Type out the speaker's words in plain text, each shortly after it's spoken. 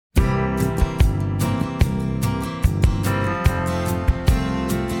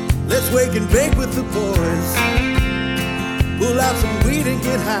wake and bake with the boys. Pull out some weed and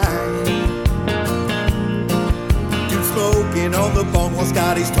get high. Dude smoking on the bong while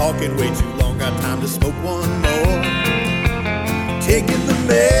Scotty's talking way too long. Got time to smoke one more. Taking the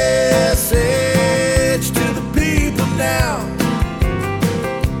message to the people now.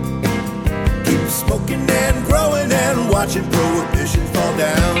 Keep smoking and growing and watching prohibition fall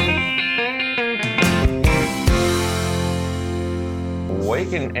down.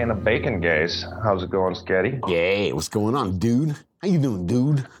 Waking and a bacon, guys. How's it going, Scatty? Hey, what's going on, dude? How you doing,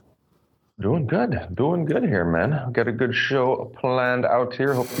 dude? Doing good here, man. Got a good show planned out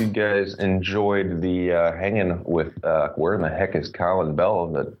here. Hope you guys enjoyed the hanging with where in the heck is Colin Bell?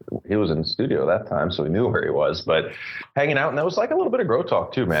 That he was in the studio that time, so we knew where he was. But hanging out, and that was like a little bit of Grow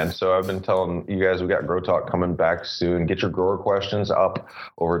Talk too, man. So I've been telling you guys we got Grow Talk coming back soon. Get your grower questions up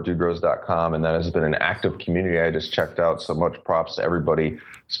over at dudegrows.com, and that has been an active community I just checked out. So much props to everybody,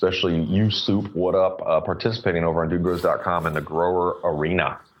 especially you, Soup. What up? Participating over on dudegrows.com in the grower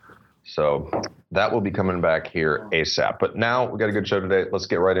arena. So that will be coming back here ASAP. But now we got a good show today. Let's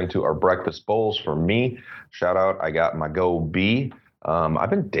get right into our breakfast bowls. For me, shout out, I got my Go Bee. I've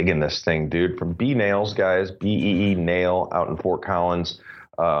been digging this thing, dude, from Bee Nails, guys. BEE Nail out in Fort Collins.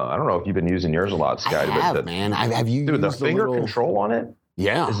 I don't know if you've been using yours a lot, Scotty. I have, man. Have you dude, used the finger control on it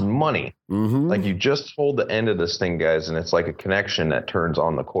is money. Mm-hmm. Like you just hold the end of this thing, guys, and it's like a connection that turns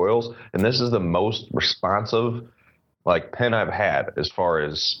on the coils. And this is the most responsive like pen I've had as far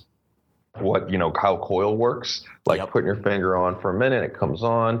as what, you know, how coil works, like putting your finger on for a minute, it comes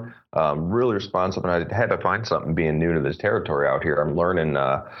on, really responsive. And I had to find something being new to this territory out here. I'm learning,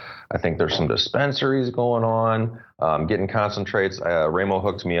 I think there's some dispensaries going on, getting concentrates. Ramo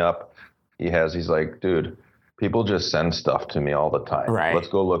hooked me up. He's like, dude, people just send stuff to me all the time. Right. Let's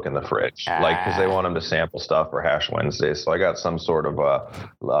go look in the fridge. Like, because they want them to sample stuff for Hash Wednesday. So I got some sort of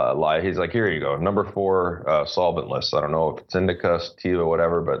lie. He's like, here you go. Number 4 solvent list. I don't know if it's indica, sativa,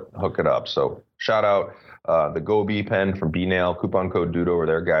 whatever, but hook it up. So shout out the Go Bee pen from Bee Nail. Coupon code Dude over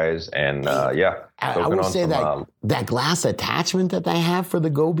there, guys. And I will say that glass attachment that they have for the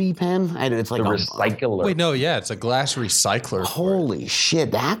Go Bee pen, it's like the recycler. Wait, no, yeah, it's a glass recycler. Holy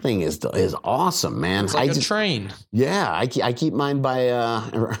shit, that thing is awesome, man. It's like a train. Yeah, I keep mine by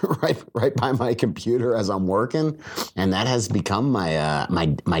right by my computer as I'm working, and that has become my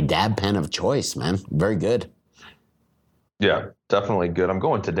my dab pen of choice, man. Very good. Yeah, definitely good. I'm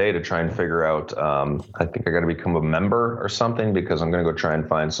going today to try and figure out, I think I got to become a member or something because I'm going to go try and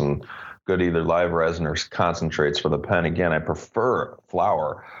find some good either live resin or concentrates for the pen. Again, I prefer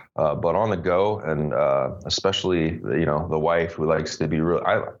flower, but on the go, and especially, you know, the wife who likes to be real,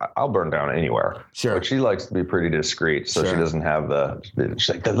 I'll burn down anywhere. Sure. But she likes to be pretty discreet, so she doesn't have she's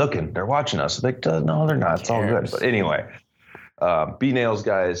like, they're looking, they're watching us. Like, no, they're not. It's all good. But anyway. Bee Nails,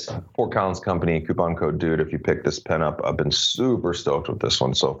 guys, Fort Collins Company, coupon code Dude. If you pick this pen up, I've been super stoked with this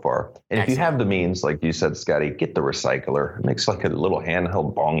one so far. And if you have the means, like you said, Scotty, get the recycler. It makes like a little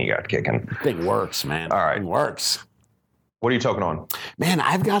handheld bong you got kicking. Thing works, man. All right. It works. What are you talking on? Man,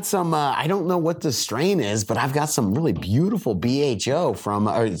 I've got some, I don't know what the strain is, but I've got some really beautiful BHO from,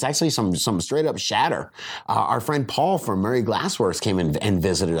 it's actually some straight up shatter. Our friend Paul from Murray Glassworks came in and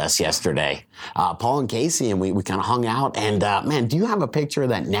visited us yesterday. Paul and Casey, and we kind of hung out. And man, do you have a picture of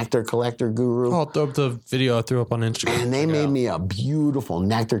that nectar collector guru? I'll throw up the video I threw up on Instagram. And they made me a beautiful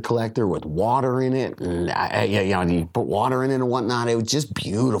nectar collector with water in it. And you put water in it and whatnot. It was just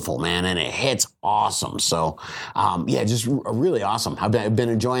beautiful, man. And it hits awesome. So, just really awesome. I've been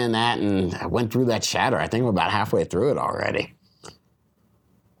enjoying that, and I went through that shatter. I think we're about halfway through it already.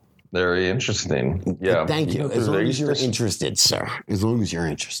 Very interesting. Yeah. Thank you. As long as you're interested, sir. As long as you're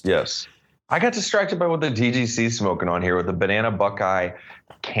interested. Yes. I got distracted by what the TGC smoking on here with the Banana Buckeye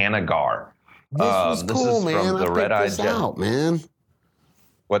Canagar. This was cool, is man. From the I Red picked this out, man.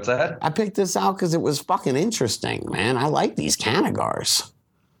 What's that? I picked this out because it was fucking interesting, man. I like these Canagars.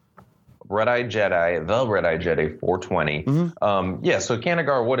 Red-Eye Jedi, the Red-Eye Jedi 420. Mm-hmm. So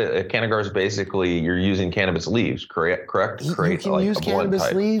Canagar is basically you're using cannabis leaves, correct? You can use cannabis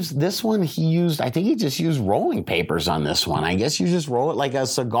leaves. This one I think he just used rolling papers on this one. I guess you just roll it like a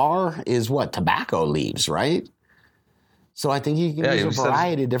cigar is what? Tobacco leaves, right? So I think you can use a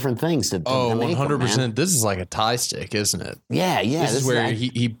variety of different things to make 100%. them, This is like a tie stick, isn't it? Yeah. This is where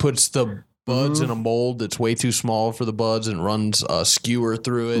he puts the buds in a mold that's way too small for the buds and runs a skewer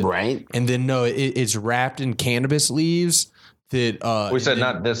through it. Right. And then, it's wrapped in cannabis leaves that... we said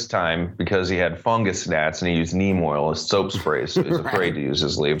not this time because he had fungus gnats and he used neem oil as soap spray, so he's afraid to use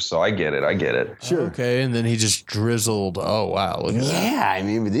his leaves. So I get it. Sure. Okay, and then he just drizzled. Oh, wow. Look at that. I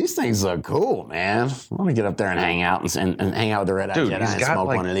mean, these things look cool, man. I want to get up there and hang out and hang out with the Red Eye Jedi and smoke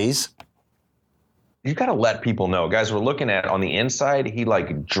one of these. you got to let people know. Guys, we're looking at on the inside, he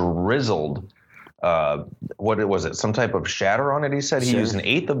like drizzled, what was it? Some type of shatter on it. He said he used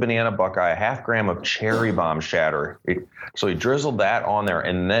 1/8 of banana Buckeye, 1/2 gram of cherry bomb shatter. So he drizzled that on there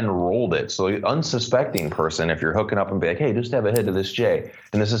and then rolled it. So unsuspecting person, if you're hooking up and be like, hey, just have a hit of this J,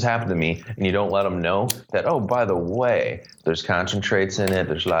 and this has happened to me, and you don't let them know that, oh, by the way, there's concentrates in it,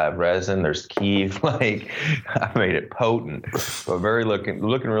 there's live resin, there's Kiev. Like, I made it potent, but looking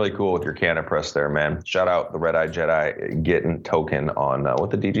really cool with your canna press there, man. Shout out the Red Eye Jedi getting token on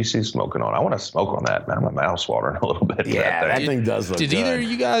what the DGC smoking on. I want to smoke on that, man. My mouth's watering a little bit. Yeah, that thing does look good. Did either of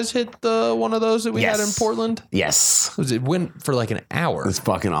you guys hit one of those that we had in Portland? Yes. It went for like an hour. It's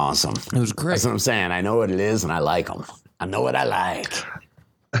fucking awesome. It was great. That's what I'm saying. I know what it is, and I like them. I know what I like.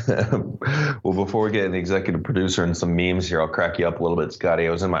 Well, before we get in the executive producer and some memes here, I'll crack you up a little bit, Scotty.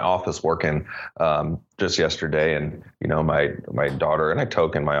 I was in my office working just yesterday, and my daughter, and I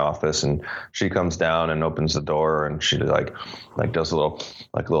toke in my office, and she comes down and opens the door, and she like does a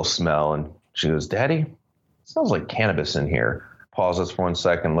little smell, and she goes, "Daddy, it smells like cannabis in here." Pauses for 1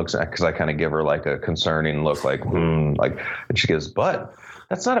 second, looks at, because I kind of give her like a concerning look, like, and she goes, "But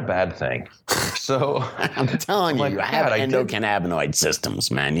that's not a bad thing." So I'm telling you, you have endocannabinoid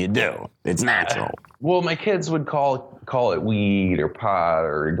systems, man. You do. It's natural. Well, my kids would call it weed or pot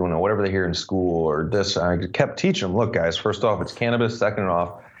or whatever they hear in school or this. I kept teaching them, look, guys, first off, it's cannabis. Second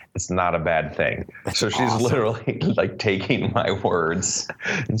off, it's not a bad thing. So she's literally like taking my words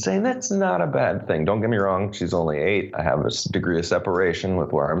and saying that's not a bad thing. Don't get me wrong. She's only 8. I have a degree of separation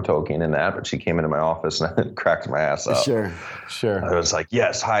with where I'm toking and that, but she came into my office and I cracked my ass up. Sure. I was like,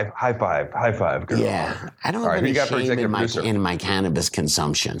 yes, high five, girl. Yeah. I don't have any shame in my cannabis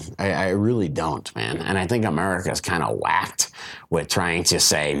consumption. I really don't, man. And I think America's kind of whacked with trying to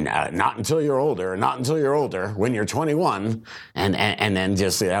say, not until you're older, when you're 21, and then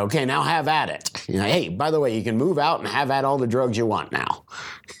just say, okay, now have at it. Hey, by the way, you can move out and have at all the drugs you want now.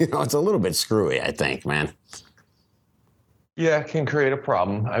 It's a little bit screwy, I think, man. Yeah, it can create a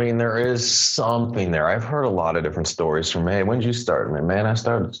problem. I mean, there is something there. I've heard a lot of different stories from, hey, when did you start? Man, I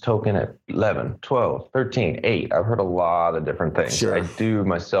started toking at 11, 12, 13, 8. I've heard a lot of different things. Sure. I do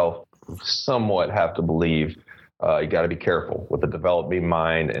myself somewhat have to believe you got to be careful with the developing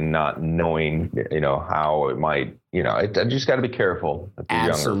mind and not knowing, how it might, I just got to be careful if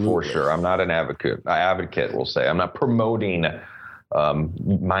you're younger, for sure. I'm not an advocate, we'll say. I'm not promoting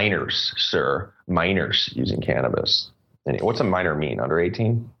minors, sir. Minors using cannabis. What's a minor mean? Under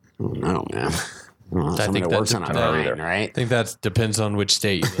 18? No, man. I think that works on a mine, right? I think that depends on which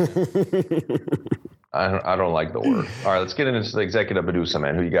state you live. I don't like the word. All right, let's get into the executive producer,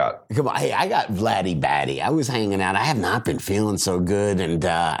 man. Who you got? Come on. Hey, I got Vladdy Batty. I was hanging out. I have not been feeling so good. And,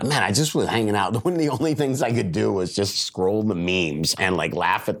 man, I just was hanging out. One of the only things I could do was just scroll the memes and,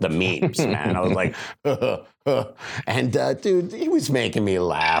 laugh at the memes, man. I was like, and, dude, he was making me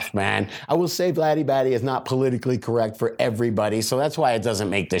laugh, man. I will say Vladdy Batty is not politically correct for everybody, so that's why it doesn't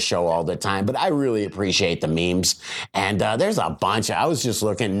make the show all the time. But I really appreciate the memes. And there's a bunch. I was just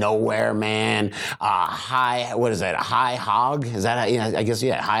looking Nowhere Man, High Hog? Is that, I guess,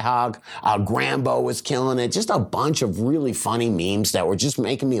 yeah, High Hog. Grambo was killing it. Just a bunch of really funny memes that were just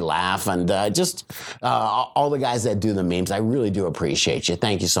making me laugh. And all the guys that do the memes, I really do appreciate you.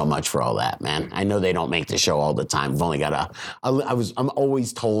 Thank you so much for all that, man. I know they don't make the show all the time. I've only got I'm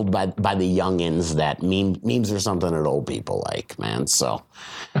always told by the youngins that memes are something that old people like, man. So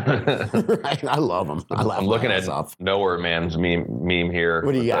right? I love them. I'm looking at Nowhere Man's meme here.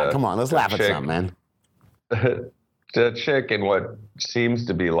 What do you got? Come on, let's laugh at something, man. The chick in what seems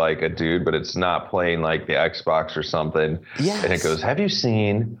to be like a dude, but it's not playing like the Xbox or something. Yes. And it goes, have you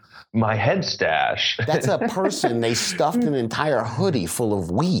seen my head stash? That's a person. They stuffed an entire hoodie full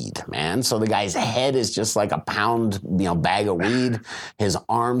of weed, man. So the guy's head is just like a pound, bag of weed. His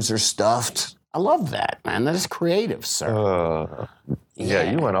arms are stuffed. I love that, man. That is creative, sir.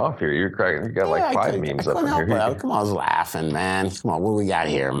 Yeah, you went off here. You got 5 memes up in here. Come on, I was laughing, man. Come on, what do we got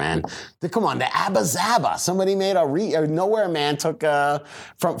here, man? Come on, the Abba Zaba. Somebody made Nowhere Man took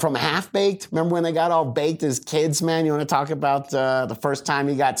from Half Baked. Remember when they got all baked as kids, man? You want to talk about the first time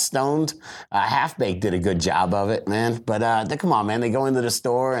he got stoned? Half Baked did a good job of it, man. But come on, man. They go into the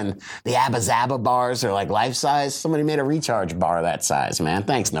store and the Abba Zaba bars are like life size. Somebody made a recharge bar that size, man.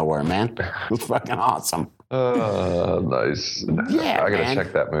 Thanks, Nowhere Man. It was fucking awesome. Nice. Yeah, I gotta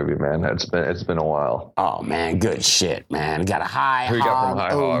check that movie, man. It's been a while. Oh man, good shit, man. Got a High Hog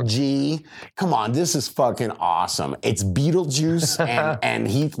OG. Come on, this is fucking awesome. It's Beetlejuice and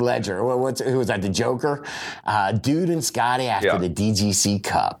Heath Ledger. Who was that? The Joker? Dude and Scotty after the DGC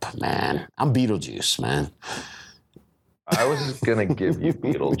Cup, man. I'm Beetlejuice, man. I was gonna give you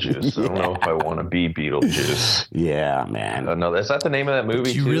Beetlejuice. I don't know if I want to be Beetlejuice. Yeah, man. No, is that the name of that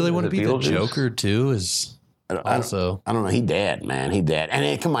movie? Do you too? really Is want to it be the Beetlejuice? Joker too? Is also. I don't know. He dead, man. He dead. And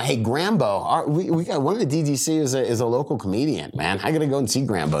hey, come on, hey, Grambo. We got one of the DGC is a local comedian, man. I gotta go and see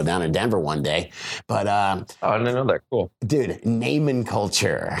Grambo down in Denver one day. But Oh, I didn't know that. Cool. dude, name and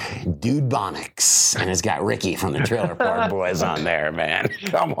culture, Dude Bonics, and it's got Ricky from the Trailer Park Boys on there, man.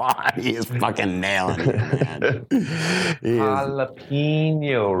 Come on, he is fucking nailing it, man. He is,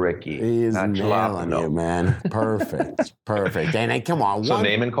 Jalapeno Ricky. he is not nailing jalapeno. it, man. Perfect, perfect. And hey, come on, So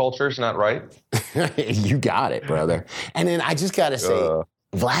name and culture's not right? you got it, brother. And then I just gotta say,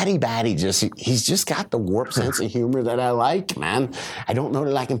 Vladdy Batty he's just got the warped sense of humor that I like, man. I don't know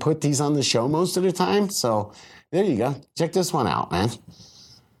that I can put these on the show most of the time. So there you go. Check this one out, man.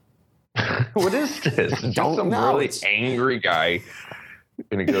 What is this? It's just Don't some know. really angry guy.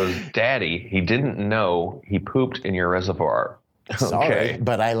 And he goes, Daddy, he didn't know he pooped in your reservoir. Sorry,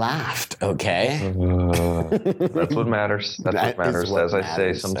 but I laughed, okay? That's what matters. That's That what is matters. what As I say,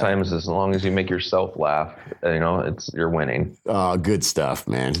 matters, sometimes as long as you make yourself laugh, you're winning. Oh, good stuff,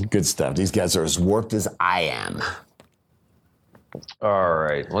 man. Good stuff. These guys are as warped as I am. All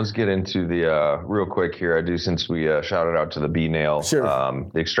right, let's get into the real quick here. I do, since we shouted out to the B-Nail. Sure.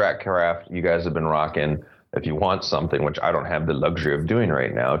 The Extract Craft, you guys have been rocking. If you want something, which I don't have the luxury of doing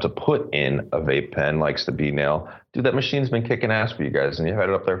right now, to put in a vape pen, likes the B-Nail. Dude, that machine's been kicking ass for you guys, and you've had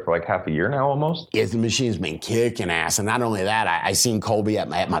it up there for like half a year now almost? Yes, the machine's been kicking ass. And not only that, I seen Colby at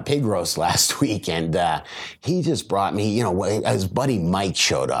my pig roast last week, and he just brought me, his buddy Mike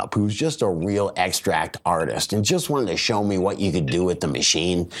showed up, who's just a real extract artist, and just wanted to show me what you could do with the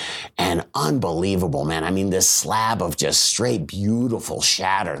machine. And unbelievable, man. I mean, this slab of just straight beautiful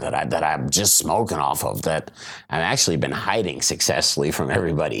shatter that I'm just smoking off of that I've actually been hiding successfully from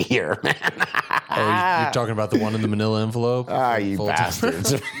everybody here, man. Oh, you're talking about the one in the manila envelope? Ah, you Full-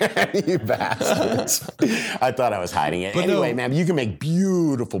 bastards. You bastards. I thought I was hiding it. But Anyway, no. man, you can make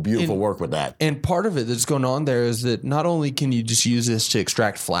beautiful work with that. And part of it that's going on there is that not only can you just use this to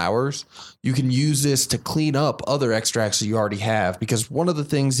extract flowers, you can use this to clean up other extracts that you already have. Because one of the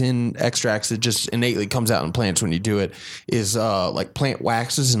things in extracts that just innately comes out in plants when you do it is like plant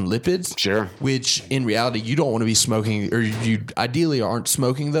waxes and lipids. Sure. Which in reality, you don't want to be smoking, or you ideally aren't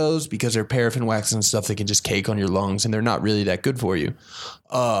smoking those because they're paraffin waxes and stuff that can just cake on your lungs, and they're not really that good for you.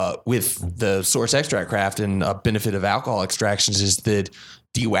 With the Source Extract Craft, and a benefit of alcohol extractions is that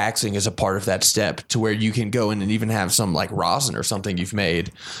de-waxing is a part of that step, to where you can go in and even have some like rosin or something you've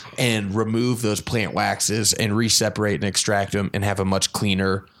made and remove those plant waxes and re-separate and extract them and have a much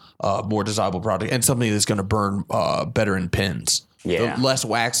cleaner, more desirable product, and something that's going to burn better in pens. Yeah. The less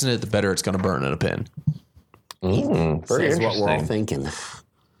wax in it, the better it's going to burn in a pen. Very Says what we're all interesting. thinking.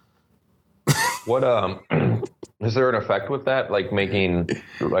 What is there an effect with that? Like making,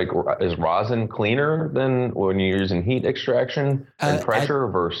 like, is rosin cleaner than when you're using heat extraction and pressure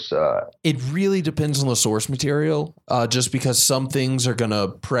versus? It really depends on the source material, just because some things are going to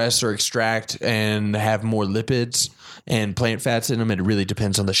press or extract and have more lipids and plant fats in them. It really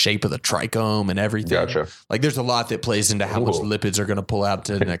depends on the shape of the trichome and everything. Gotcha. Like there's a lot that plays into how much lipids are going to pull out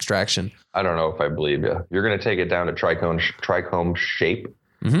to an extraction. I don't know if I believe you. You're going to take it down to trichome shape.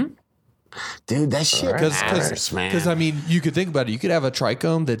 Dude, that shit matters, man. Because I mean, you could think about it. You could have a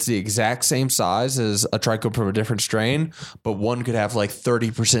trichome that's the exact same size as a trichome from a different strain, but one could have like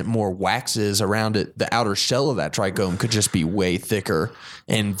 30% more waxes around it. The outer shell of that trichome could just be way thicker,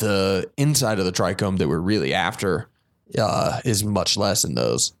 and the inside of the trichome that we're really after is much less in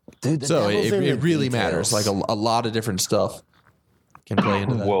those. Dude, the So devil's in it the really details. matters. Like a lot of different stuff can play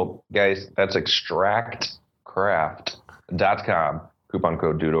into that. Well, guys, that's extractcraft.com. Coupon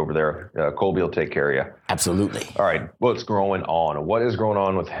code dude over there. Colby will take care of you. Absolutely. All right, what's growing on? What is growing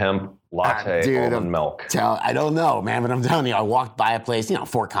on with hemp latte Dude, almond I'm milk? I don't know, man, but I'm telling you, I walked by a place,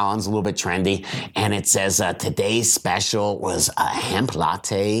 Fort Collins, a little bit trendy, and it says today's special was a hemp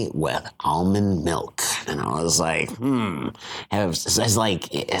latte with almond milk, and I was like,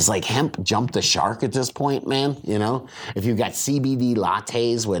 it's like hemp jumped the shark at this point, man. If you've got CBD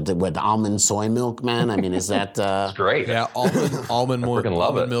lattes with almond soy milk, man, I mean, is that Great. Yeah, almond freaking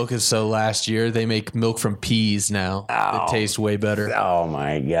love it. milk is so last year. They make milk from peas now. It tastes way better. Oh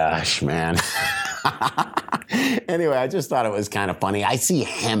my gosh, man. Anyway, I just thought it was kind of funny. I see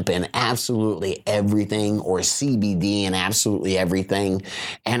hemp in absolutely everything, or CBD in absolutely everything,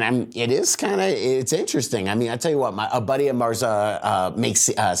 and it's interesting. I mean, I tell you what, a buddy of ours makes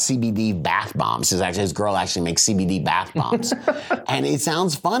CBD bath bombs. His girl actually makes CBD bath bombs, and it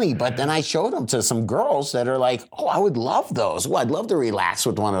sounds funny. But then I showed them to some girls that are like, "Oh, I would love those. Well, I'd love to relax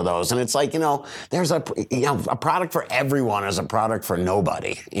with one of those." And it's like, there's a product for everyone. There's a product for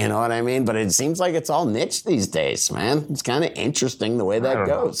nobody. You know what I mean? But it seems like it's all niche these days, man. It's kind of interesting the way that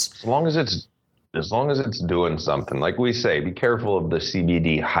goes. As long as it's doing something, like we say, be careful of the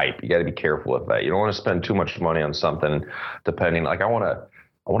CBD hype. You got to be careful with that. You don't want to spend too much money on something depending. Like I want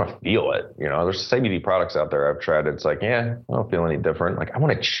to feel it. There's CBD products out there I've tried. It's like, I don't feel any different. Like I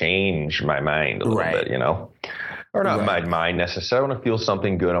want to change my mind a little bit, or not my mind necessarily. I want to feel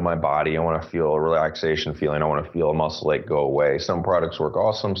something good on my body. I want to feel a relaxation feeling. I want to feel a muscle ache go away. Some products work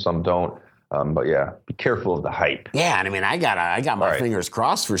awesome, some don't. But be careful of the hype. Yeah, and I mean, I got my fingers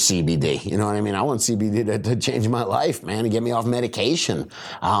crossed for CBD. You know what I mean? I want CBD to change my life, man, to get me off medication.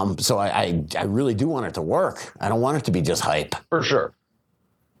 So I really do want it to work. I don't want it to be just hype. For sure.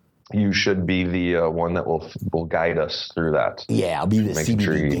 You should be the one that will guide us through that. Yeah, I'll be the CBD.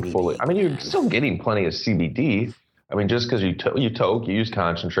 Sure you're still getting plenty of CBD. I mean, just because you toke, you use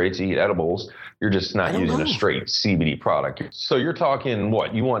concentrates, you eat edibles, you're just not using a straight CBD product. So you're talking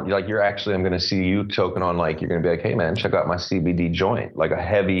what you want, like I'm going to see you toking on, like, you're going to be like, hey man, check out my CBD joint, like a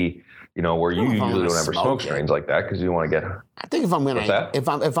heavy, where you usually don't ever smoke strains like that because you want to get. I think if I'm going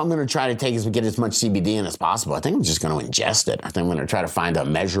to try to get as much CBD in as possible, I think I'm just going to ingest it. I think I'm going to try to find a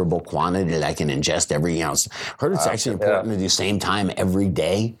measurable quantity that I can ingest every ounce. Heard it's actually important to do same time every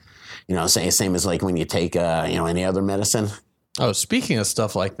day. Same as like when you take, any other medicine. Oh, speaking of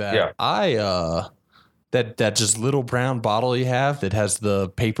stuff like that, I that just little brown bottle you have that has the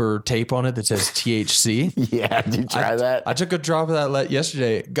paper tape on it that says THC. Yeah, did you try that? I took a drop of that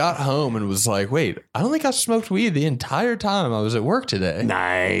yesterday, got home and was like, wait, I don't think I smoked weed the entire time I was at work today.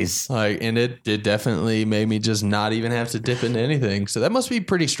 Nice. And it definitely made me just not even have to dip into anything. So that must be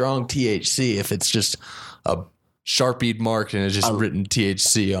pretty strong THC if it's just a Sharpied mark and it's just written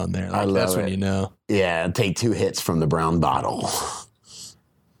THC on there. Like, that's when you know. Yeah, take 2 hits from the brown bottle.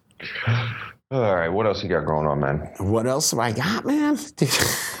 All right, what else you got going on, man? What else have I got, man?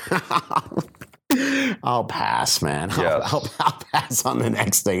 I'll pass, man. Yes. I'll pass on the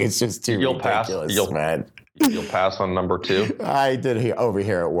next thing. It's just too ridiculous, man. You'll pass on number 2? I did over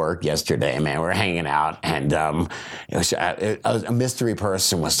here at work yesterday, man. We're hanging out, and a mystery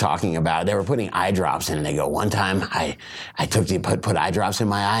person was talking about, they were putting eye drops in, and they go, one time I put eye drops in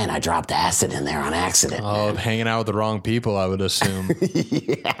my eye, and I dropped acid in there on accident. Oh, man. Hanging out with the wrong people, I would assume.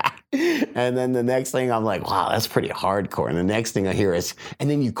 Yeah. And then the next thing, I'm like, wow, that's pretty hardcore. And the next thing I hear is, and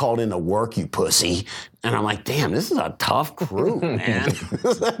then you called into work, you pussy. And I'm like, damn, this is a tough crew, man.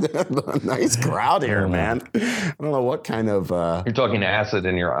 A nice crowd here, man. I don't know what kind of... You're talking acid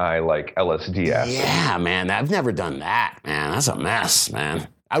in your eye, like LSD acid. Yeah, man. I've never done that, man. That's a mess, man.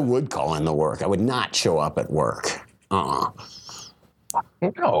 I would call in the work. I would not show up at work.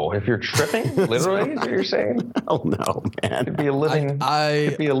 No, if you're tripping, literally, is what you're saying? Oh no, man! It'd be a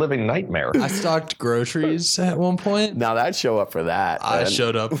living nightmare. I stocked groceries at one point. Now I'd show up for that. I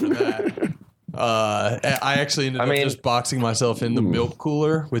showed up for that. I actually ended up just boxing myself in the milk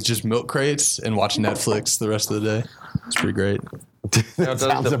cooler with just milk crates and watching Netflix the rest of the day. It's pretty great. That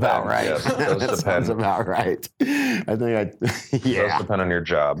sounds about right. Yes, that sounds about right. I think It does depend on your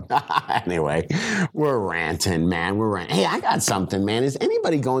job. Anyway, we're ranting, man. Hey, I got something, man. Is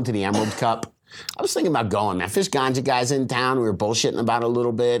anybody going to the Emerald Cup? I was thinking about going, man. Fish Ganja guy's in town. We were bullshitting about it a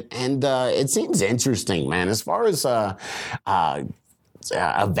little bit, and it seems interesting, man. As far as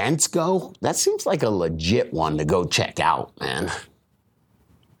events go, that seems like a legit one to go check out, man.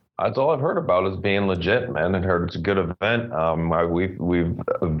 That's all I've heard about is being legit, man. I heard it's a good event. We've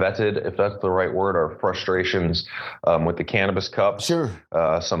vetted, if that's the right word, our frustrations with the Cannabis Cup. Sure.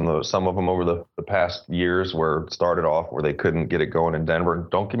 Some of them over the past years where it started off where they couldn't get it going in Denver.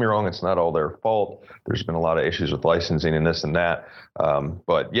 Don't get me wrong, it's not all their fault. There's been a lot of issues with licensing and this and that.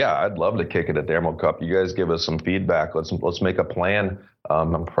 But yeah, I'd love to kick it at the Emerald Cup. You guys give us some feedback. Let's make a plan.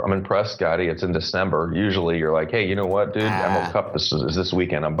 I'm impressed, Scotty. It's in December. Usually you're like, hey, you know what, dude? Emerald Cup is this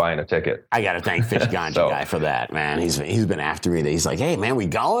weekend. I'm buying a ticket. I got to thank Fish Ganja guy for that, man. He's been after me. He's like, hey, man, we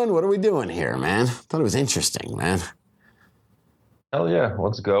going? What are we doing here, man? Thought it was interesting, man. Hell yeah.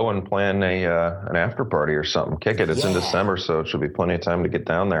 Let's go and plan an after party or something. Kick it. It's in December, so it should be plenty of time to get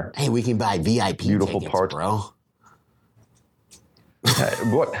down there. Hey, we can buy VIP tickets, bro.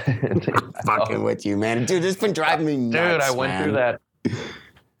 What? Fucking with you, man. Dude, it's been driving me nuts, Dude, I went through that.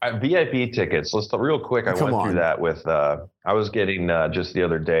 VIP tickets. Let's real quick. I Come went on. through that with. I was getting just the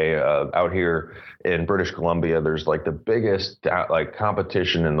other day out here in British Columbia. There's like the biggest like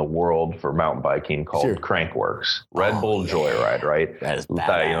competition in the world for mountain biking called Sure. Crankworks Red Bull Joyride. Right. That is You know,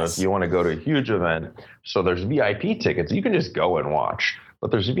 badass. if you want to go to a huge event, so there's VIP tickets. You can just go and watch. But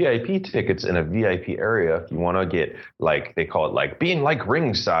there's VIP tickets in a VIP area if you want to get, like, they call it like being like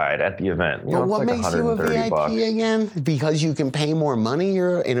ringside at the event. You know, But what it's like makes you a $130 VIP bucks. again? Because you can pay more money,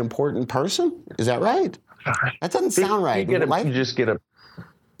 you're an important person? Is that right? That doesn't sound right. You just get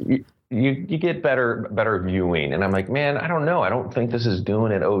you get better viewing, and I'm like, man, I don't know. I don't think this is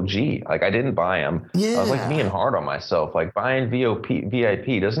doing it OG. Like, I didn't buy them. I was like Yeah. being hard on myself. Like, buying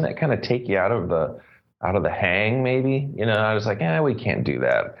VIP, doesn't that kind of take you out of the hang? Maybe, you know. I was like, we can't do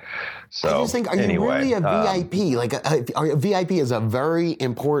that. So I just think, are anyway, you really a VIP? Like, a VIP is a very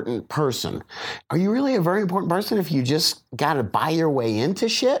important person. Are you really a very important person if you just got to buy your way into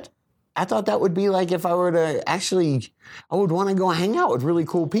shit? I thought that would be like if I were to actually, I would want to go hang out with really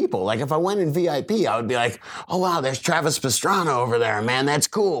cool people. Like if I went in VIP, I would be like, oh wow, there's Travis Pastrana over there, man. That's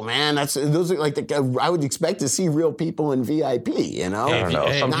cool, man. Those are like I would expect to see real people in VIP, you know? I don't know.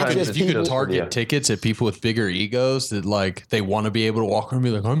 Hey, Sometimes just if you could people- target yeah. tickets at people with bigger egos that like they want to be able to walk around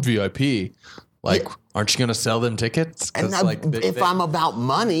and be like, I'm VIP. Like, aren't you going to sell them tickets? 'Cause, And now, like, if I'm about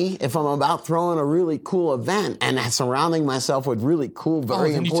money, if I'm about throwing a really cool event and surrounding myself with really cool,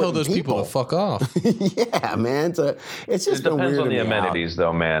 very then you important tell those people to fuck off. Yeah, man. It's just It been depends weird on to the me out. amenities,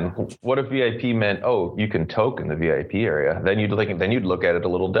 though, man. What if VIP meant, you can toke in the VIP area? Then you'd look at it a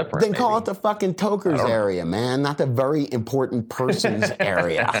little different. Then call maybe. it the fucking tokers area, man, not the very important persons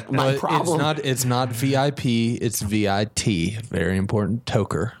area. My But problem, it's not VIP, it's VIT. Very important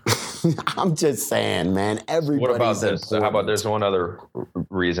toker. I'm just saying, man, everybody's What about this? So how about important. there's one other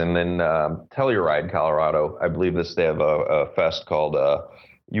reason? In Telluride, Colorado, I believe they have a fest called.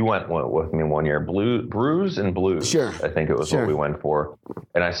 You went with me one year, Brews and Blues. Sure. I think it was Sure. what we went for.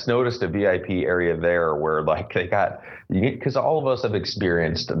 And I noticed a VIP area there where like they got, because all of us have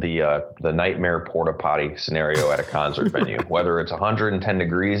experienced the nightmare porta potty scenario at a concert venue, whether it's 110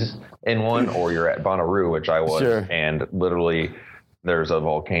 degrees in one or you're at Bonnaroo, which I was, Sure. and literally there's a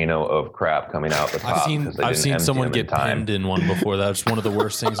volcano of crap coming out the top. I've 'cause seen they didn't someone empty them in get time. pinned in one before. That's one of the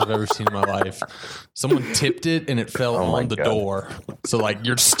worst things I've ever seen in my life. Someone tipped it and it fell Oh my on the God. door. So like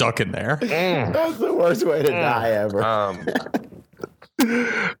you're stuck in there. That's the worst way to die ever.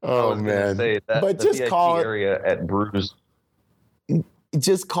 Oh man! But the just VIP call it. area at Brews.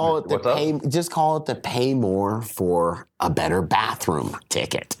 Just call it What's up? Just call it the pay more for a better bathroom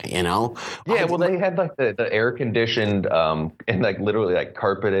ticket. You know? Yeah, well, they had like the air conditioned and like literally like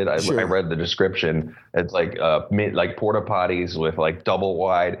carpeted. I Sure. read the description. It's like like porta potties with like double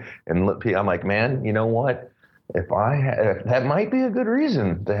wide. And I'm like, man, you know what? If that might be a good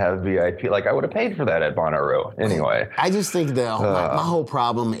reason to have VIP. Like I would have paid for that at Bonnaroo anyway. I just think my whole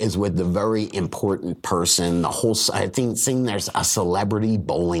problem is with the very important person. I think seeing there's a celebrity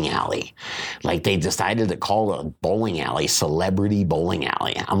bowling alley. Like they decided to call a bowling alley celebrity bowling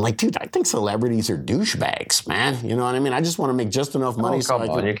alley. I'm like, dude, I think celebrities are douchebags, man. You know what I mean? I just want to make just enough money Oh, so come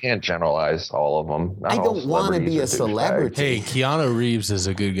I on, can. you can't generalize all of them. Not I all don't want to be a celebrities are douchebags. celebrity. Hey, Keanu Reeves is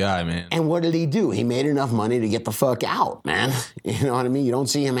a good guy, man. And what did he do? He made enough money to get the fuck out, man. You know what I mean? You don't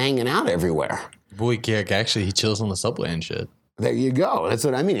see him hanging out everywhere. Boy, actually, he chills on the subway and shit. There you go. That's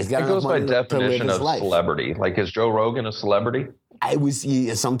what I mean. He's got It enough goes by money to live definition his of life. celebrity. Like, is Joe Rogan a celebrity?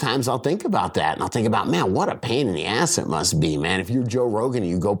 Sometimes I'll think about that, and I'll think about, man, what a pain in the ass it must be, man. If you're Joe Rogan and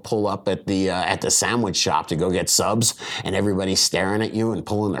you go pull up at the sandwich shop to go get subs, and everybody's staring at you and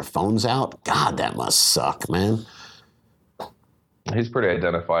pulling their phones out, God, that must suck, man. He's pretty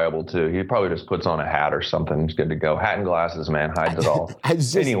identifiable too. He probably just puts on a hat or something. He's good to go. Hat and glasses, man, hides it all. I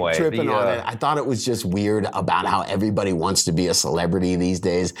was just Anyway, tripping on it. I thought it was just weird about how everybody wants to be a celebrity these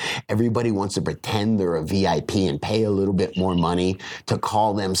days. Everybody wants to pretend they're a VIP and pay a little bit more money to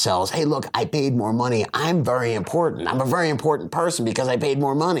call themselves, hey, look, I paid more money. I'm very important. I'm a very important person because I paid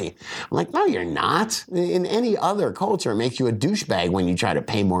more money. I'm like, no, you're not. In any other culture, it makes you a douchebag when you try to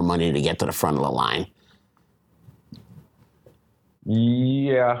pay more money to get to the front of the line.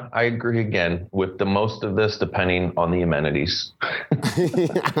 Yeah, I agree again with the most of this depending on the amenities.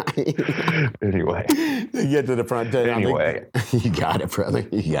 Anyway, You get to the front. Anyway. You got it, brother.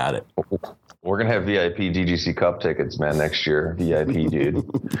 You got it. we're going to have VIP DGC Cup tickets, man, next year. VIP, dude.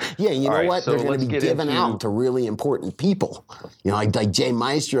 Yeah, you know All right, what? so They're going let's to be get given into- out to really important people. You know, like Jay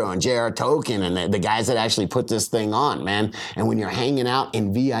Maestro and J.R. Token and the guys that actually put this thing on, man. And when you're hanging out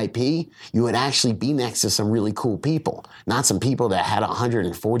in VIP, you would actually be next to some really cool people, not some people that had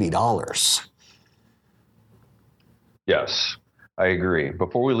 $140. Yes. I agree.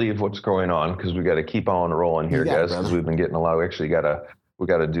 Before we leave, what's going on? Because we got to keep on rolling here, You got it, guys. Because brother. we've been getting a lot. We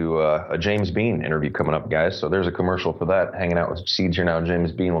got to do a James Bean interview coming up, guys. So there's a commercial for that. Hanging out with Seeds here now.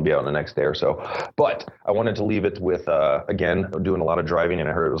 James Bean will be out in the next day or so. But I wanted to leave it with again doing a lot of driving, and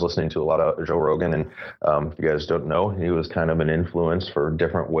I was listening to a lot of Joe Rogan. And if you guys don't know, he was kind of an influence for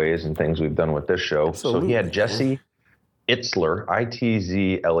different ways and things we've done with this show. Absolutely, so he had Jesse Itzler,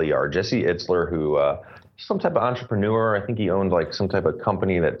 Itzler, Jesse Itzler, who some type of entrepreneur. I think he owned like some type of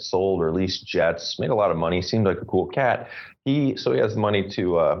company that sold or leased jets, made a lot of money, seemed like a cool cat. So he has money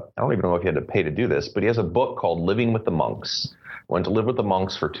to, I don't even know if he had to pay to do this, but he has a book called Living with the Monks. Went to live with the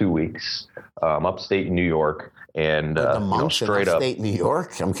monks for 2 weeks, upstate New York. And The monks straight in up. upstate New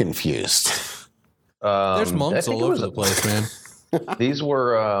York? I'm confused. There's I monks think all it over was- the place, man. These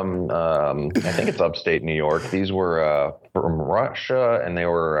were, I think it's upstate New York. These were from Russia, and they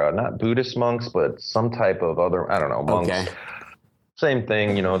were not Buddhist monks, but some type of other, I don't know, monks. Okay. Same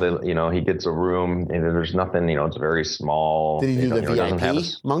thing, he gets a room, and there's nothing, it's very small. Did he do the it doesn't have VIP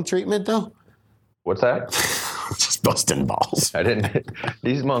monk treatment, though? what's that? Just busting balls. I didn't.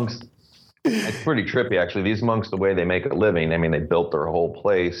 These monks, it's pretty trippy, actually. These monks, the way they make a living, I mean, they built their whole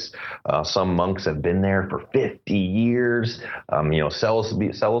place. Some monks have been there for 50 years.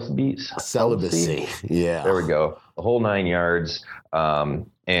 Celibacy. Yeah. There we go. The whole 9 yards.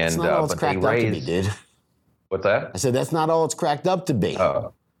 That's not all it's but they cracked up to be, raise. dude. What's that? I said, that's not all it's cracked up to be.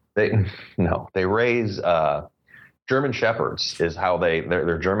 They raise German Shepherds is how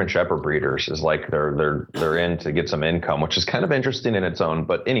they're German Shepherd breeders is like they're in to get some income, which is kind of interesting in its own.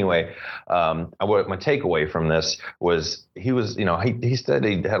 But anyway, my takeaway from this was he said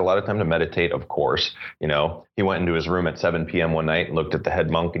he had a lot of time to meditate. Of course, he went into his room at 7 p.m. one night and looked at the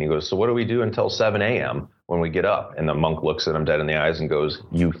head monk and he goes, "So what do we do until 7 a.m. when we get up?" And the monk looks at him dead in the eyes and goes,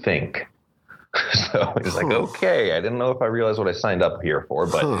 "You think." So he's like, "Okay, I didn't know if I realized what I signed up here for,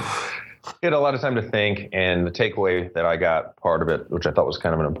 but." He had a lot of time to think, and the takeaway that I got, part of it, which I thought was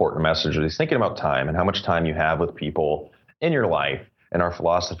kind of an important message, is he's thinking about time and how much time you have with people in your life and our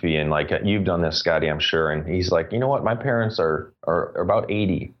philosophy. And like you've done this, Scotty, I'm sure. And he's like, you know what? My parents are about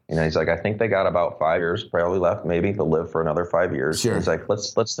 80. He's like, I think they got about 5 years probably left, maybe to live for another 5 years. Sure. He's like,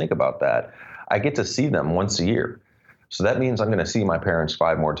 let's think about that. I get to see them once a year. So that means I'm going to see my parents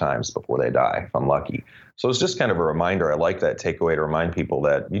 5 more times before they die, if I'm lucky. So it's just kind of a reminder. I like that takeaway to remind people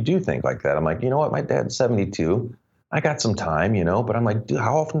that you do think like that. I'm like, you know what? My dad's 72. I got some time, but I'm like, dude,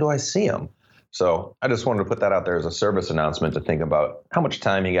 how often do I see him? So I just wanted to put that out there as a service announcement to think about how much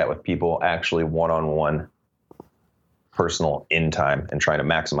time you got with people actually one-on-one personal in time and trying to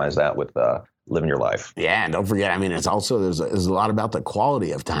maximize that with living your life. Yeah, and don't forget, it's also, there's a lot about the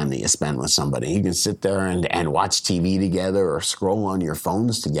quality of time that you spend with somebody. You can sit there and watch TV together or scroll on your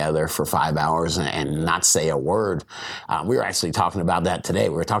phones together for 5 hours and not say a word. We were actually talking about that today.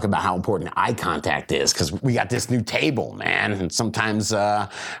 We were talking about how important eye contact is because we got this new table, man. And sometimes I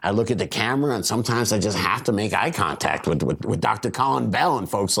look at the camera and sometimes I just have to make eye contact with Dr. Colin Bell and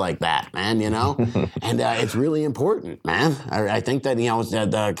folks like that, man, And it's really important, man. I think that,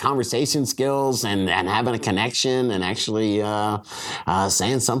 the conversation skills and having a connection and actually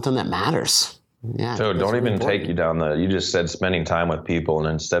saying something that matters. Yeah. So don't even take you down you just said spending time with people and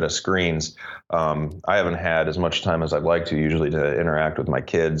instead of screens. I haven't had as much time as I'd like to usually to interact with my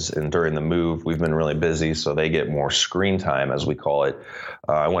kids. And during the move, we've been really busy. So they get more screen time, as we call it.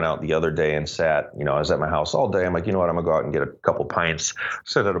 I went out the other day and sat, I was at my house all day. I'm like, you know what? I'm going to go out and get a couple pints,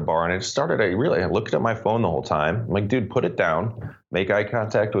 sit at a bar. And I looked at my phone the whole time. I'm like, dude, put it down. Make eye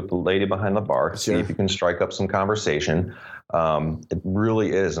contact with the lady behind the bar. See if you can strike up some conversation. It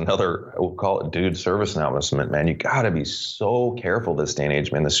really is another, we'll call it dude service announcement, man. You got to be so careful this day and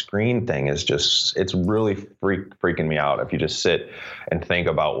age, man. The screen thing is just, it's really freaking me out. If you just sit and think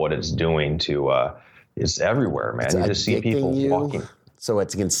about what it's doing to, it's everywhere, man. You just see people walking. So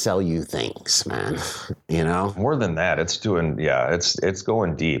it can sell you things, man, More than that, it's doing, it's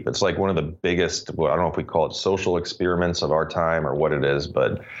going deep. It's like one of the biggest, I don't know if we call it social experiments of our time or what it is,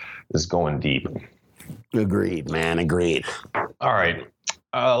 but it's going deep. Agreed, man. Agreed. All right.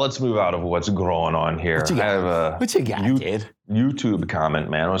 Let's move out of what's going on here. What you got? I have a kid? YouTube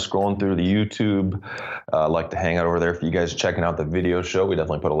comment, man. I was scrolling through the YouTube. Like to hang out over there for you guys checking out the video show. We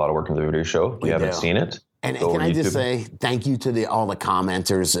definitely put a lot of work into the video show. If you haven't seen it. And can I just say thank you to all the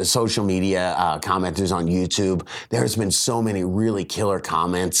commenters, social media commenters on YouTube. There's been so many really killer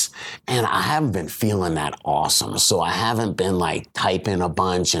comments, and I haven't been feeling that awesome. So I haven't been like typing a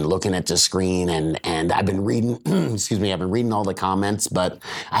bunch and looking at the screen, and I've been reading, I've been reading all the comments, but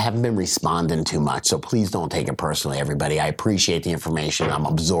I haven't been responding too much. So please don't take it personally, everybody. I appreciate the information. I'm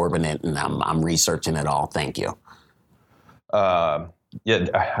absorbing it, and I'm researching it all. Thank you. Yeah,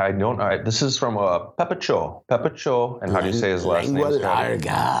 I don't. This is from Pepecho. Pepecho, and how do you say his last name? Lingua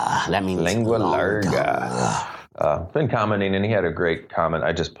larga. That means Lingua long larga. Been commenting, and he had a great comment.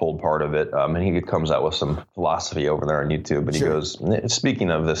 I just pulled part of it, and he comes out with some philosophy over there on YouTube. But he goes, speaking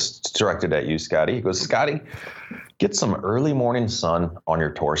of this, it's directed at you, Scotty. He goes, Scotty, get some early morning sun on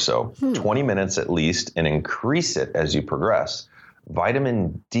your torso, 20 minutes at least, and increase it as you progress.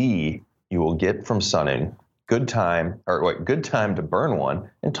 Vitamin D you will get from sunning. Good time to burn one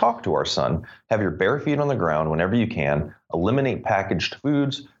and talk to our sun. Have your bare feet on the ground whenever you can. Eliminate packaged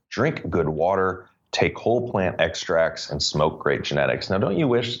foods. Drink good water. Take whole plant extracts and smoke great genetics. Now, don't you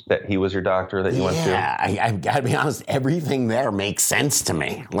wish that he was your doctor that you went to? Yeah, I've got to be honest. Everything there makes sense to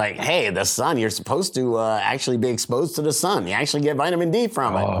me. Like, hey, the sun, you're supposed to actually be exposed to the sun. You actually get vitamin D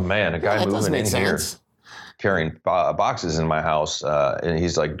from it. Oh, man, a guy moving in here carrying boxes in my house, and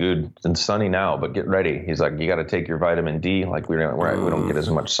he's like, dude, it's sunny now, but get ready. He's like, you got to take your vitamin D. Like, we don't get as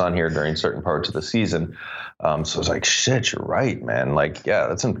much sun here during certain parts of the season. So I was like, shit, you're right, man. Like, yeah,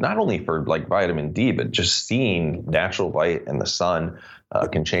 that's not only for like vitamin D, but just seeing natural light and the sun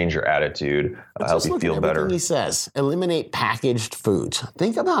can change your attitude, help you feel better. He says, eliminate packaged foods.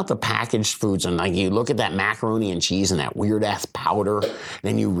 Think about the packaged foods, and like you look at that macaroni and cheese and that weird ass powder,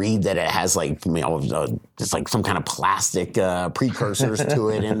 then you read that it has like, just like some kind of plastic precursors to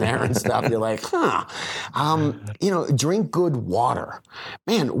it in there and stuff. You're like, drink good water.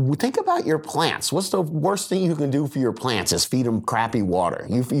 Man, think about your plants. What's the worst thing you can do for your plants is feed them crappy water.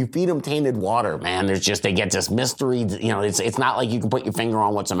 You feed them tainted water, man. They get this mystery. It's not like you can put your finger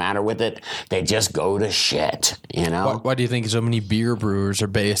on what's the matter with it. They just go to shit, Why do you think so many beer brewers are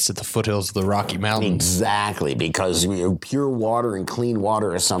based at the foothills of the Rocky Mountains? Exactly, because pure water and clean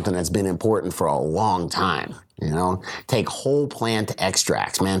water is something that's been important for a long time. Take whole plant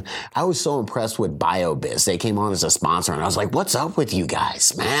extracts, man. I was so impressed with BioBiz. They came on as a sponsor, and I was like, what's up with you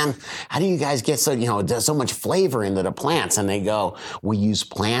guys, man? How do you guys get so much flavor into the plants? And they go, we use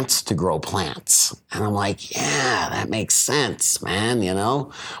plants to grow plants. And I'm like, yeah, that makes sense, man,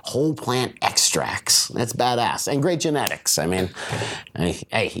 Whole plant extracts. That's badass. And great genetics. I mean,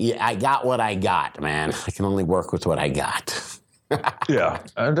 hey, I got what I got, man. I can only work with what I got. Yeah.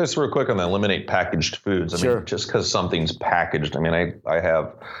 Just real quick on the eliminate packaged foods. I mean, just because something's packaged, I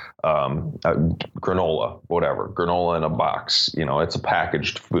have granola, granola in a box. It's a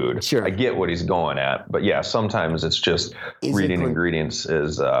packaged food. Sure. I get what he's going at, but yeah, sometimes it's just reading ingredients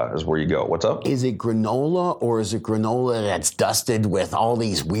is where you go. What's up? Is it granola or is it granola that's dusted with all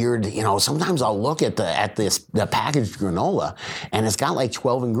these weird? Sometimes I'll look at the packaged granola, and it's got like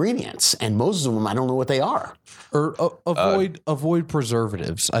 12 ingredients, and most of them I don't know what they are. Or avoid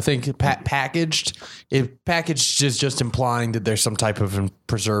preservatives. I think packaged is just implying that there's some type of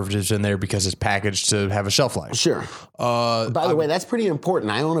preservatives in there because it's packaged to have a shelf life. Sure. By the way, that's pretty important.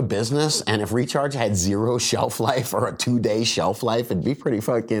 I own a business, and if Recharge had 0 shelf life or a 2-day shelf life, it'd be pretty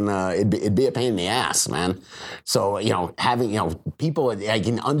fucking. It'd be a pain in the ass, man. So having people, I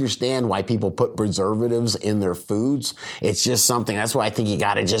can understand why people put preservatives in their foods. It's just something. That's why I think you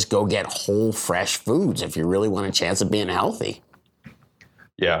got to just go get whole, fresh foods if you really want a chance of being healthy.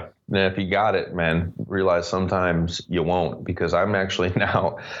 Yeah. And if you got it, man, realize sometimes you won't, because I'm actually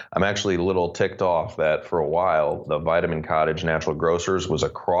a little ticked off that for a while the Vitamin Cottage Natural Grocers was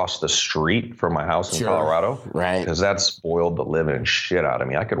across the street from my house in Colorado. Right. Because that spoiled the living shit out of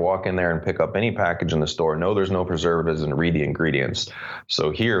me. I could walk in there and pick up any package in the store. No, there's no preservatives, and read the ingredients. So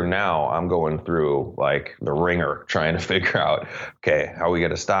here now I'm going through like the ringer trying to figure out, okay, how we got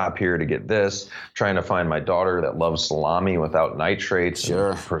to stop here to get this, trying to find my daughter that loves salami without nitrates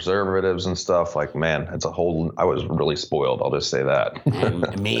and preservatives and stuff. Like, man, I was really spoiled. I'll just say that.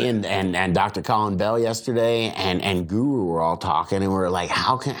 And me and Dr. Colin Bell yesterday and Guru were all talking, and we were like,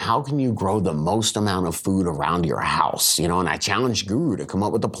 how can you grow the most amount of food around your house? And I challenged Guru to come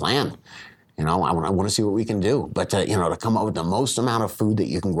up with a plan. I want to see what we can do. But to come up with the most amount of food that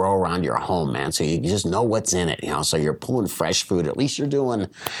you can grow around your home, man. So you just know what's in it, So you're pulling fresh food. At least you're doing,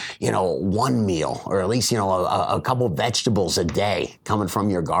 one meal, or at least, a couple vegetables a day coming from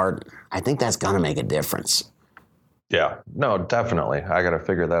your garden. I think that's going to make a difference. Yeah, no, definitely. I got to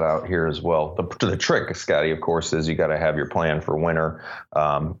figure that out here as well. The trick, Scotty, of course, is you got to have your plan for winter.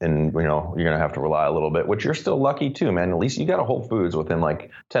 And, you're going to have to rely a little bit, which you're still lucky too, man. At least you got a Whole Foods within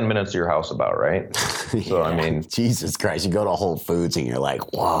like 10 minutes of your house about, right? So, yeah, Jesus Christ, you go to Whole Foods and you're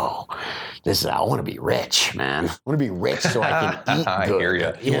like, whoa, I want to be rich, man. I want to be rich so I can eat I good. hear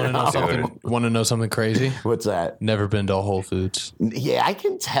you. You want to know something crazy? What's that? Never been to a Whole Foods. Yeah, I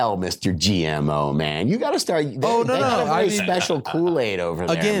can tell, Mr. GMO, man. You got to start. They got a very special Kool-Aid over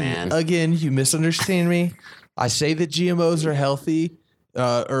there, man. Again, you misunderstand me. I say that GMOs are healthy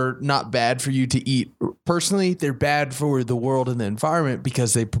or not bad for you to eat. Personally, they're bad for the world and the environment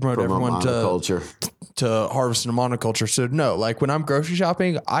because they promote everyone to harvest in a monoculture. So no, like when I'm grocery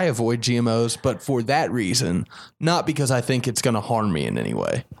shopping, I avoid GMOs, but for that reason, not because I think it's going to harm me in any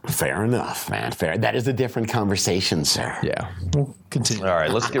way. Fair enough, man. Fair. That is a different conversation, sir. Yeah. We'll continue. All right,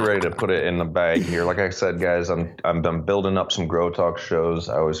 let's get ready to put it in the bag here. Like I said, guys, I'm building up some Grow Talk shows.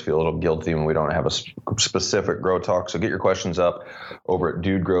 I always feel a little guilty when we don't have a specific Grow Talk. So get your questions up over at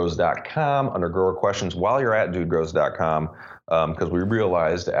dudegrows.com under grower questions while you're at dudegrows.com. Because we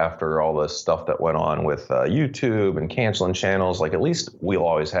realized after all this stuff that went on with YouTube and canceling channels, like at least we'll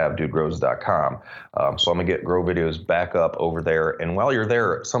always have dudegrows.com. So I'm going to get grow videos back up over there. And while you're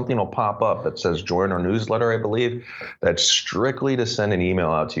there, something will pop up that says join our newsletter, I believe. That's strictly to send an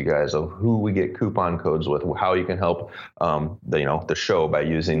email out to you guys of who we get coupon codes with, how you can help the show by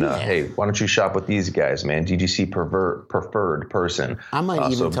using, hey, why don't you shop with these guys, man? DGC preferred person. I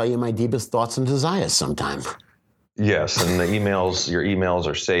might even tell you my deepest thoughts and desires sometime. Yes, and your emails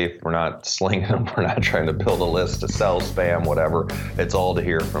are safe. We're not slinging them. We're not trying to build a list to sell, spam, whatever. It's all to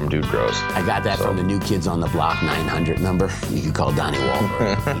hear from Dude Grows. I got that from the New Kids on the Block 900 number. You can call Donnie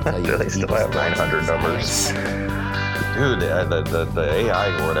Wahlberg. Do they still have 900 numbers? Dude, the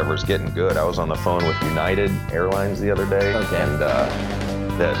AI or whatever is getting good. I was on the phone with United Airlines the other day, and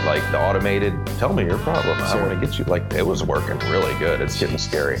that like the automated, tell me your problem. I want to get you, like it was working really good. It's getting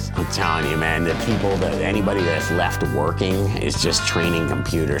scary. I'm telling you, man, anybody that's left working is just training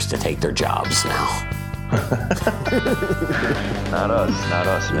computers to take their jobs now. Not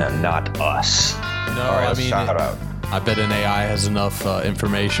us, man, not us. No, all right, I mean, shout out. I bet an AI has enough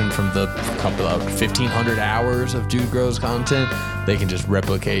information from the couple of 1,500 hours of Dude Grows content. They can just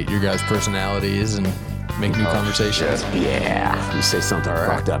replicate your guys' personalities and make new conversations. Shit. Yeah, you say something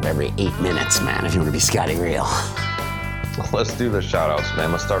fucked up every 8 minutes, man, if you want to be Scotty Real. Let's do the shout outs,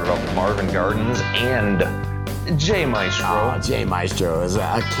 man. Let's start it off with Marvin Gardens and Jay Maestro. Oh, Jay Maestro is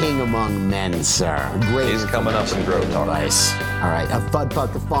a king among men, sir. Great. He's coming up in Grow Talk. Advice. All right, Bud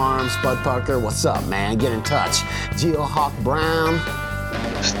Pucker Farms. Bud Pucker, what's up, man? Get in touch. Geohawk Brown.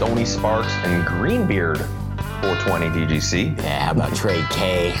 Stony Sparks and Greenbeard 420 DGC. Yeah, how about Trey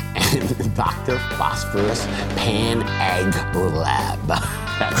K and Dr. Phosphorus Pan Ag Lab.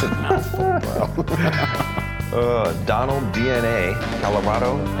 That's a mouthful, bro. Donald DNA,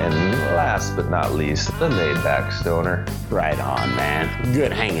 Colorado, and last but not least, the laid back stoner. Right on, man.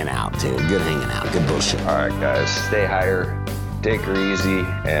 Good hanging out, dude. Good hanging out. Good bullshit. All right, guys, stay higher, take her easy,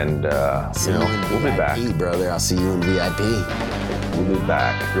 and we'll be back. Brother. I'll see you in VIP. We'll be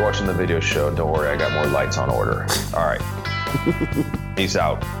back. If you're watching the video show, don't worry, I got more lights on order. All right. Peace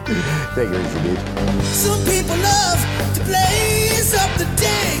out. Take it easy, dude. Some people love to blaze up the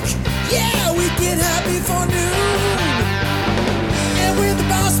dank. Yeah, we get happy for noon. And when the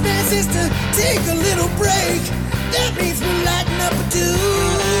boss man says to take a little break, that means we're lighting up a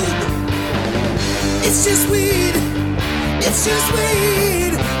tube. It's just weed. It's just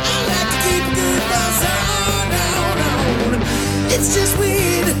weed. I like to keep a good buzz on. It's just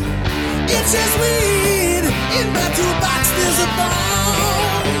weed. It's just weed. In my toolbox there's a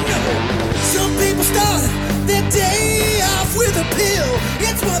bone. Some people start their day off with a pill.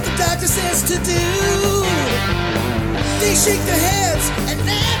 It's what the doctor says to do. They shake their heads at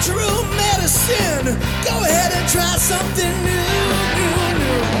natural medicine. Go ahead and try something new.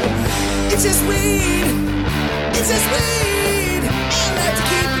 It's just weed. It's just weed. I like to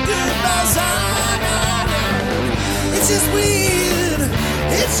keep a good buzz on. It's just weed.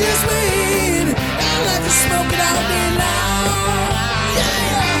 It's just weed. I like to smoke it all day long. Yeah.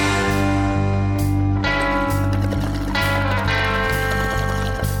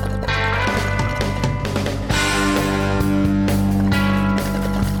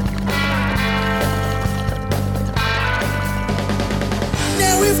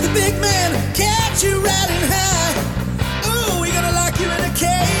 Now if the big man catch you riding high, ooh, we gonna lock you in a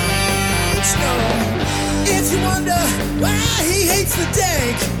cage. No. If you wonder why he hates the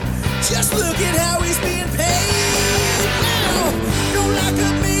dank, just look at how he's being paid. Now, don't lock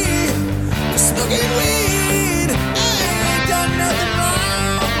up me for smoking weed. I ain't done nothing wrong.